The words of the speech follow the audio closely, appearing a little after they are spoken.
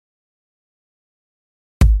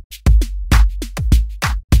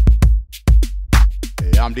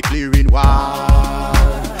I'm declaring war.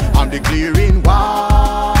 I'm declaring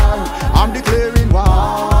war. I'm declaring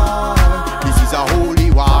war. This is a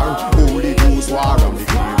holy war, Holy Ghost war. I'm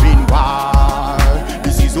declaring war.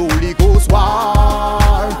 This is Holy Ghost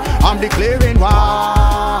war. I'm declaring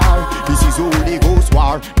war. This is Holy Ghost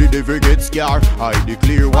war. The devil gets scared. I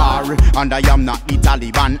declare war, and I am not the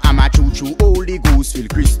Taliban. I'm a true Holy Ghost filled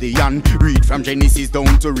Christian. Read from Genesis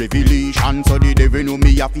down to Revelation, so the devil know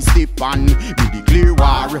me have to step on. Me declare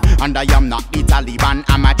war, and I am not the Taliban.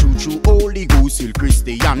 I'm a true Holy Ghost filled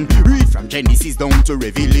Christian. Read from Genesis down to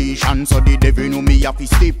Revelation, so the devil know me have to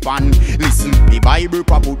step on. Listen, the Bible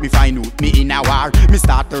pop out, me find out me in a war. Me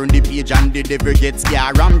start turn the page and the devil gets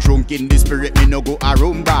scared. I'm drunk in the spirit, me no go a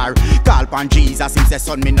room bar. Call pan Jesus, him say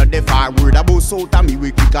son, me no the far. Word about south and me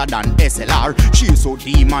we quicker than SLR. Chase out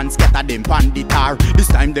demons, scatter them pan the tar. This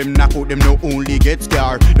time them knock out, them no only get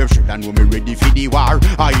scared. Them shit and know me ready for the war.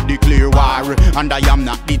 I declare war, and I am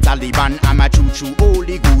not the Taliban. I'm a true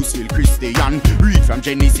Holy Ghost filled Christian. Read from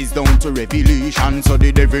Genesis down to Revelation, so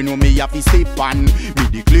the devil know me have to step on. Me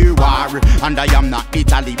declare war, and I am not the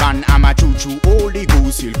Taliban. I'm a true Holy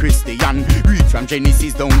Ghost filled Christian. Read from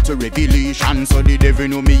Genesis down to Revelation, so the devil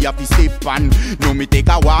know me have to step on. Know me take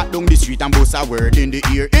a walk down the street and boast a word in the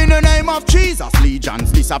ear. In the name of Jesus,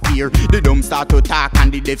 legions disappear. The dumb start to talk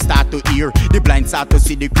and the deaf start to hear. The blind start to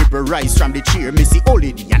see the cripple rise from the chair. Me see old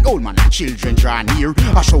lady and old man and children draw near.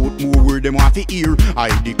 I shout more word them want to hear. I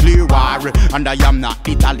declare war, and I am not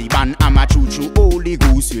the Taliban. I'm a true Holy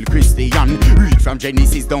Ghost filled Christian. Read from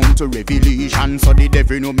Genesis down to Revelation, so the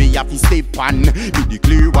devil know me have to step on. Me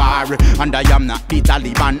declare war, and I am not the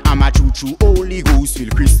Taliban. I'm a true Holy Ghost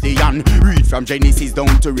filled Christian. Read from Genesis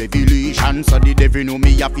down to Revelation, so the devil know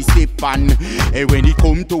me have to step on. Hey, when it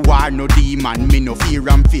come to war, no demon, me no fear.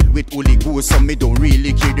 I'm filled with Holy Ghost, so me don't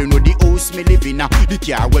really care. They know the house me live in, the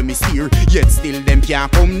car where me steer. Yet still them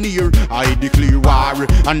can't come near. I declare war,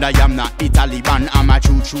 and I am not the Taliban. I'm a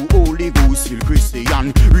true Holy Ghost filled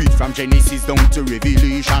Christian. Read from Genesis down to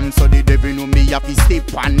Revelation, so the devil know me have to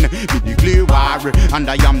step on. Me declare war, and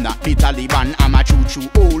I am not the Taliban. I'm a true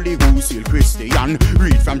Holy Ghost filled Christian.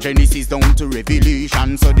 Read from Genesis down to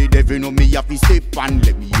Revelation, so the devil know me have to step on.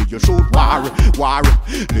 Let me hear you shout war, war.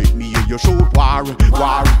 Let me hear you shout war,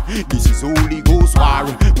 war. This is Holy Ghost war,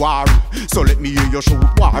 war. So let me hear you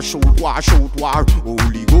shout war, shout war, shout war.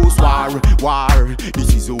 Holy Ghost war, war.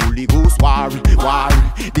 This is Holy Ghost war, war.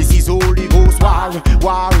 This is Holy Ghost war,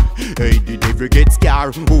 war. Hey, the devil get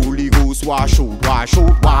scared. Holy Ghost war, shout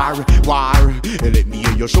war, war. Let me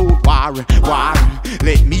hear you shout war, war.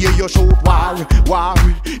 Let me hear you shout war, war.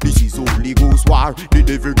 This is Holy Ghost war. The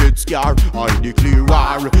devil get scared. I declare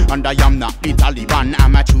war, and I am not the Taliban.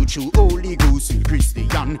 I'm a true Holy Ghost filled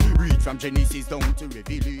Christian. Read from Genesis down to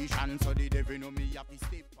Revelation, so the devil know me have to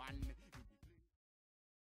step on.